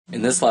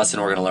In this lesson,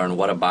 we're going to learn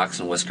what a box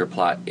and whisker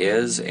plot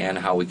is and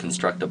how we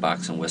construct a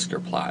box and whisker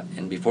plot.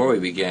 And before we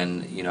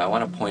begin, I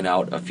want to point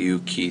out a few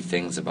key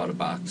things about a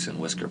box and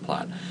whisker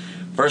plot.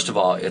 First of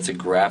all, it's a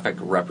graphic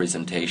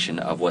representation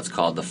of what's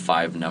called the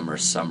 5-number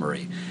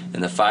summary.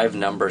 And the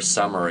 5-number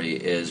summary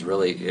is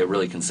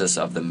really consists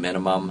of the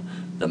minimum,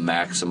 the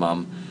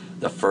maximum,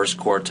 the first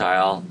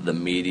quartile, the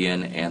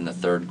median, and the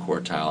third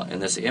quartile.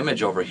 And this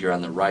image over here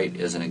on the right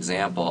is an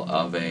example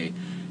of a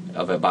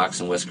box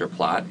and whisker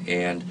plot,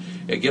 and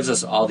it gives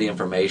us all the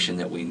information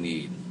that we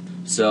need.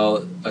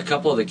 So a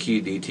couple of the key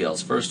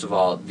details. First of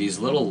all, these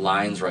little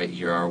lines right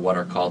here are what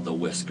are called the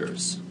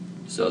whiskers.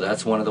 So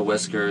that's one of the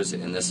whiskers,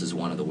 and this is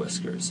one of the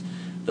whiskers.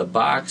 The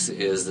box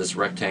is this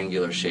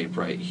rectangular shape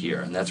right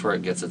here, and that's where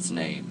it gets its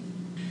name.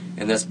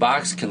 And this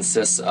box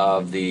consists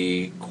of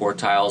the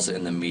quartiles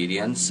and the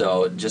median.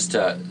 So just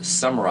to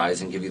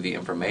summarize and give you the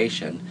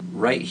information,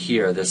 right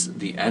here,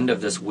 the end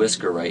of this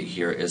whisker right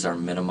here is our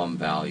minimum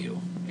value.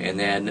 And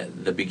then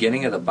the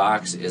beginning of the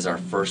box is our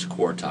first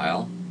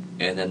quartile.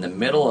 And then the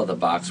middle of the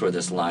box where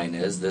this line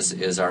is, this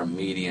is our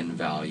median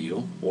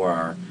value,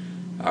 or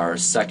our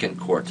second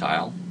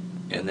quartile.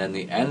 And then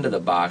the end of the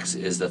box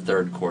is the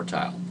third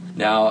quartile.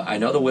 Now, I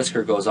know the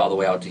whisker goes all the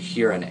way out to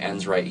here and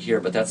ends right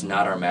here, but that's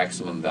not our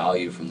maximum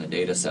value from the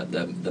data set.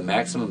 The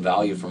maximum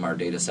value from our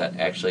data set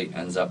actually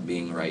ends up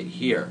being right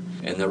here.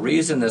 And the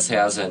reason this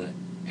has an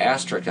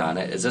asterisk on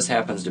it is this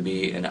happens to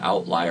be an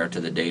outlier to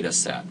the data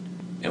set.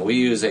 And we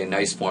use a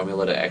nice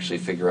formula to actually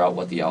figure out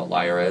what the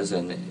outlier is,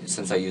 and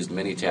since I used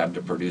Minitab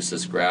to produce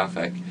this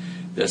graphic,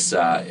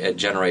 it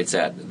generates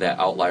that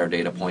outlier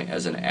data point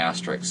as an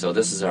asterisk. So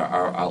this is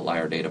our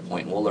outlier data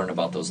point, and we'll learn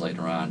about those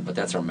later on, but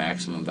that's our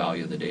maximum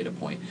value of the data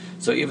point.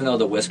 So even though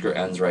the whisker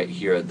ends right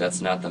here, that's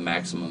not the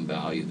maximum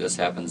value. This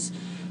happens,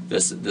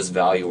 this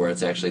value where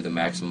it's actually the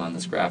maximum on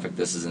this graphic,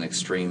 this is an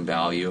extreme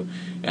value,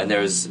 and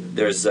there's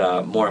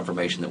more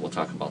information that we'll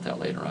talk about that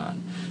later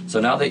on. So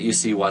now that you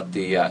see what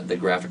the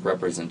graphic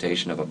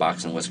representation of a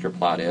box and whisker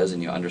plot is,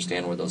 and you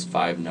understand where those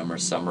 5-number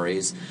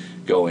summaries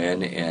go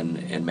in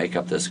and make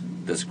up this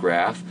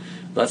graph,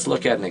 let's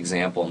look at an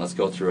example and let's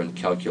go through and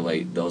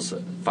calculate those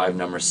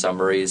 5-number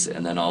summaries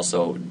and then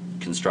also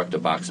construct a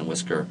box and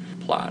whisker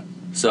plot.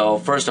 So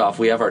first off,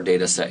 we have our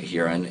data set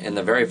here, and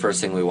the very first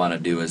thing we want to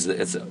do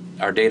is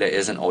our data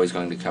isn't always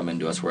going to come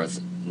into us where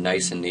it's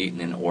nice and neat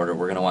and in order.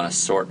 We're going to want to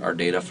sort our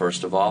data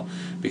first of all,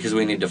 because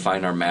we need to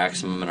find our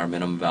maximum and our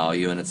minimum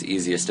value, and it's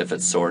easiest if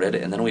it's sorted.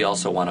 And then we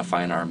also want to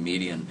find our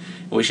median.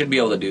 And we should be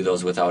able to do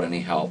those without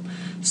any help.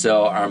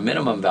 So our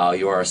minimum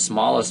value, or our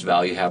smallest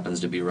value, happens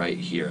to be right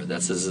here.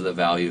 This is the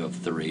value of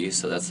 3,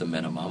 so that's the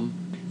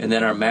minimum. And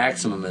then our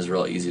maximum is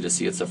real easy to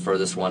see. It's the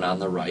furthest one on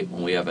the right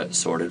when we have it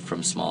sorted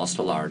from smallest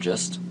to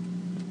largest.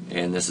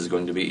 And this is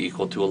going to be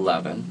equal to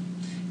 11.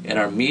 And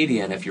our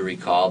median, if you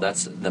recall,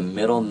 that's the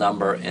middle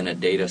number in a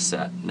data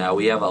set. Now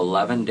we have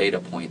 11 data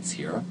points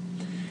here.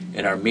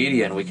 And our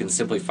median, we can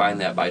simply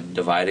find that by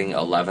dividing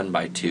 11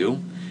 by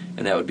 2.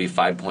 And that would be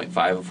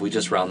 5.5. If we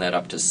just round that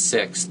up to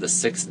 6, the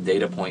 6th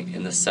data point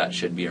in the set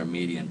should be our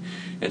median.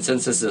 And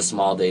since this is a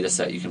small data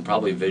set, you can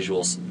probably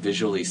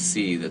visually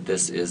see that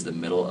this is the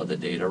middle of the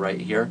data right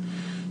here.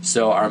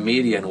 So our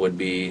median would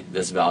be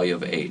this value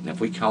of 8. And if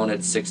we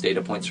counted 6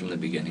 data points from the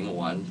beginning,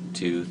 1,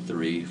 2,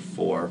 3,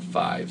 4,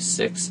 5,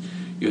 6,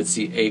 you would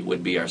see 8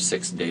 would be our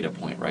 6th data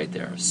point right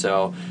there.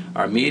 So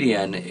our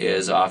median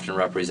is often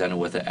represented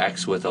with an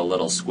X with a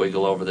little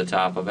squiggle over the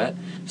top of it.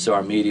 So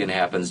our median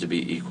happens to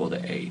be equal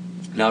to 8.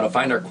 Now to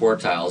find our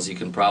quartiles, you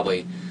can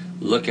probably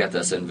look at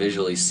this and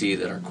visually see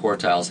that our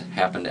quartiles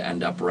happen to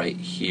end up right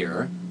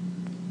here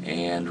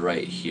and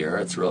right here.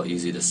 It's real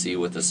easy to see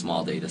with a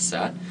small data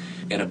set.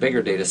 In a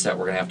bigger data set,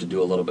 we're going to have to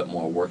do a little bit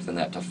more work than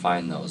that to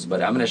find those.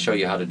 But I'm going to show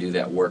you how to do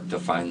that work to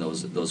find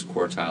those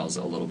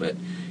quartiles a little bit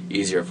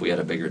easier if we had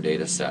a bigger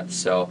data set.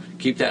 So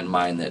keep that in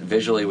mind, that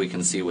visually we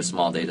can see with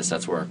small data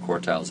sets where our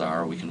quartiles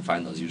are. We can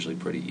find those usually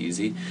pretty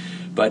easy.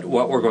 But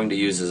what we're going to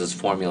use is this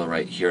formula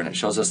right here, and it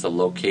shows us the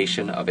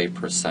location of a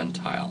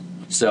percentile.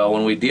 So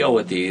when we deal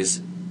with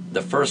these,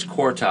 the first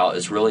quartile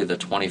is really the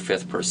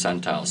 25th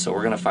percentile. So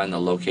we're going to find the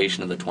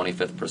location of the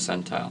 25th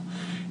percentile.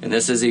 And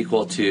this is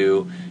equal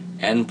to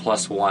n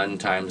plus 1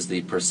 times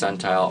the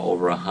percentile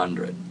over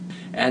 100.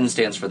 N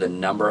stands for the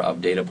number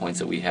of data points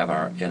that we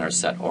have in our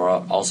set, or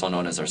also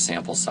known as our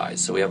sample size.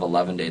 So we have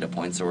 11 data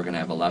points, so we're going to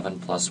have 11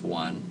 plus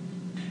 1.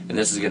 And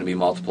this is going to be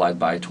multiplied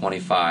by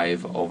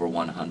 25 over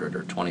 100,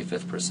 or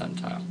 25th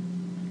percentile.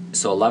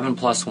 So 11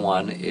 plus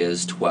 1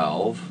 is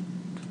 12.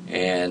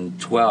 And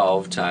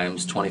 12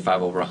 times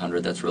 25 over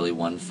 100, that's really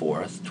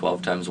 1/4.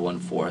 12 times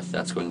 1/4,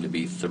 that's going to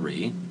be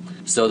 3.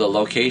 So the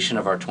location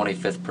of our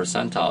 25th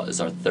percentile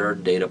is our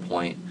 3rd data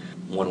point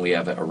when we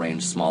have it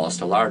arranged smallest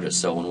to largest.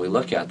 So when we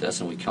look at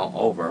this and we count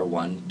over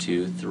 1,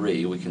 2,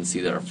 3, we can see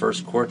that our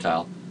first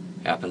quartile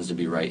happens to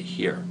be right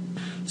here.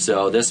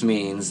 So this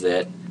means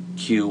that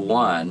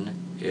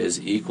Q1 is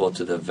equal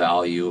to the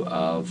value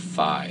of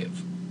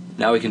 5.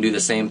 Now we can do the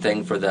same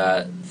thing for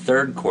the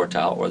 3rd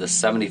quartile, or the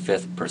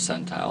 75th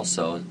percentile.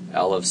 So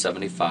L of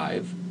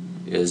 75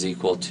 is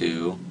equal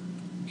to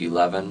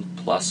 11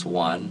 plus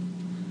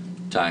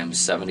 1 times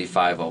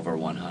 75 over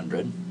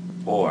 100,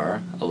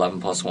 or 11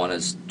 plus 1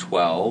 is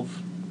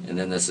 12, and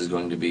then this is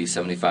going to be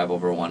 75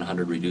 over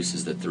 100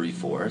 reduces to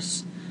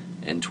 3/4,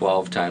 and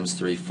 12 times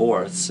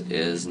 3/4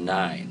 is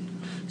 9.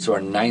 So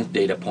our ninth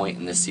data point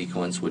in this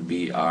sequence would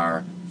be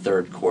our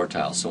third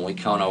quartile. So when we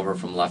count over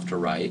from left to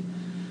right,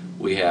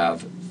 we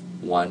have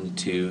 1,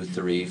 2,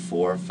 3,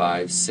 4,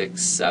 5,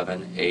 6,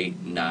 7,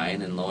 8,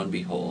 9, and lo and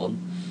behold,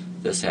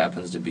 this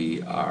happens to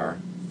be our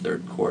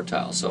third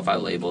quartile. So if I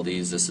label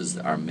these, this is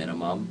our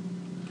minimum,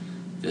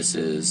 this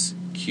is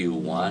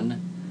Q1,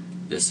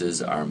 this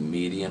is our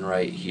median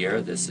right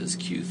here, this is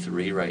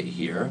Q3 right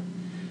here,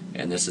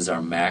 and this is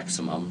our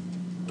maximum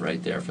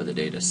right there for the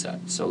data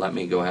set. So let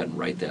me go ahead and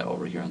write that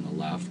over here on the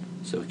left.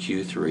 So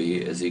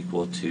Q3 is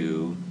equal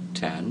to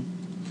 10.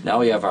 Now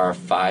we have our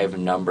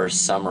 5-number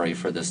summary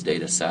for this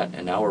data set,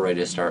 and now we're ready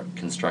to start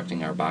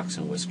constructing our box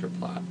and whisker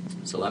plot.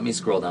 So let me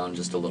scroll down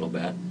just a little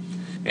bit.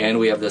 And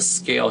we have this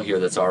scale here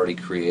that's already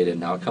created.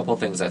 Now a couple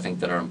things I think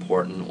that are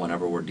important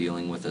whenever we're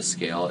dealing with a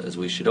scale is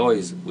we should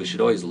always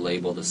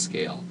label the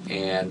scale.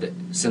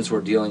 And since we're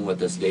dealing with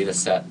this data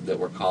set that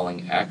we're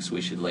calling X,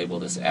 we should label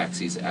this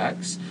axis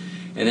X.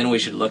 And then we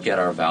should look at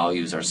our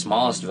values. Our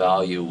smallest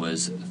value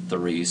was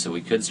 3, so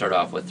we could start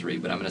off with 3,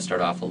 but I'm going to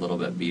start off a little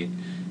bit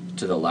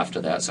to the left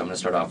of that. So I'm going to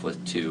start off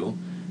with 2,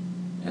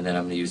 and then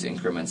I'm going to use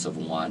increments of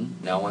 1.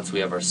 Now once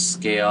we have our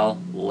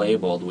scale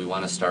labeled, we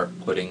want to start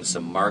putting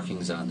some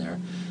markings on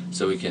there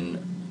so we can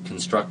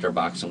construct our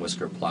box and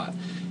whisker plot.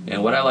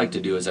 And what I like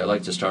to do is I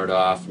like to start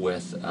off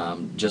with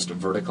just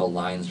vertical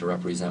lines to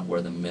represent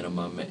where the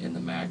minimum and the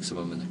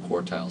maximum and the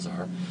quartiles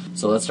are.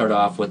 So let's start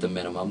off with the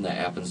minimum. That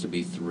happens to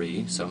be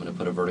 3, so I'm going to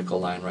put a vertical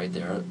line right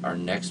there. Our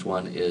next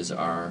one is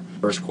our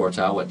first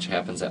quartile, which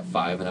happens at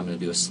 5, and I'm going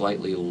to do a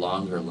slightly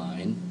longer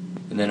line.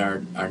 And then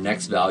our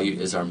next value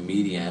is our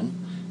median,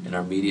 and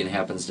our median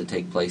happens to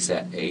take place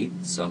at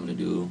 8, so I'm going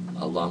to do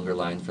a longer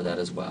line for that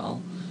as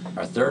well.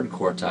 Our third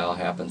quartile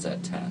happens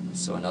at 10,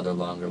 so another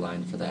longer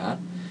line for that.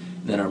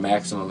 And then our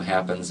maximum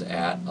happens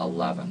at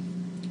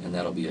 11, and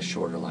that'll be a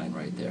shorter line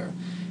right there.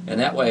 And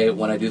that way,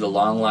 when I do the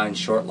long line,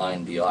 short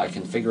line deal, I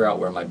can figure out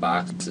where my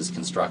box is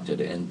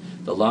constructed, and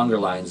the longer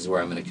lines is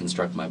where I'm going to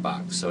construct my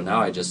box. So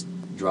now I just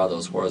draw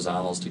those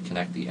horizontals to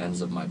connect the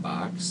ends of my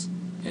box,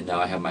 and now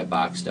I have my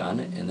box done,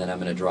 and then I'm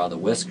going to draw the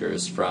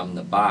whiskers from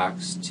the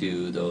box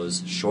to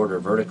those shorter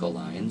vertical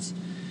lines,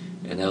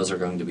 and those are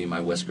going to be my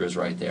whiskers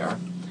right there.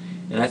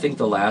 And I think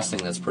the last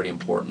thing that's pretty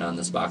important on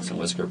this box and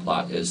whisker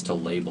plot is to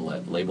label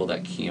it. Label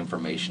that key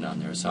information on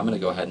there. So I'm going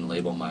to go ahead and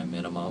label my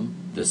minimum.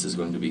 This is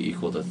going to be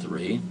equal to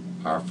 3.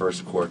 Our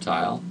first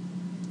quartile,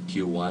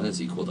 Q1,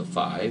 is equal to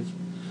 5.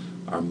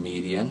 Our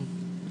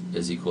median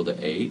is equal to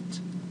 8.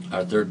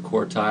 Our third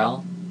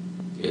quartile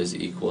is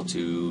equal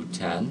to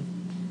 10.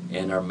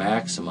 And our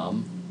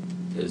maximum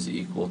is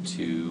equal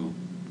to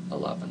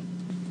 11.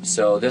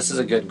 So this is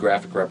a good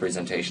graphic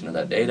representation of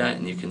that data,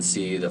 and you can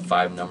see the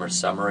 5-number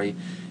summary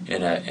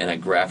in a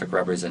graphic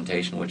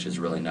representation, which is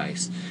really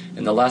nice.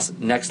 In the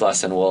next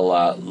lesson,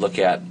 we'll look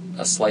at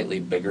a slightly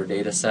bigger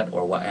data set,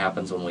 or what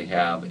happens when we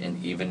have an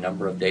even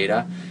number of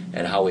data,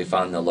 and how we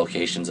find the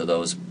locations of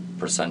those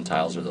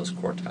percentiles or those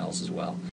quartiles as well.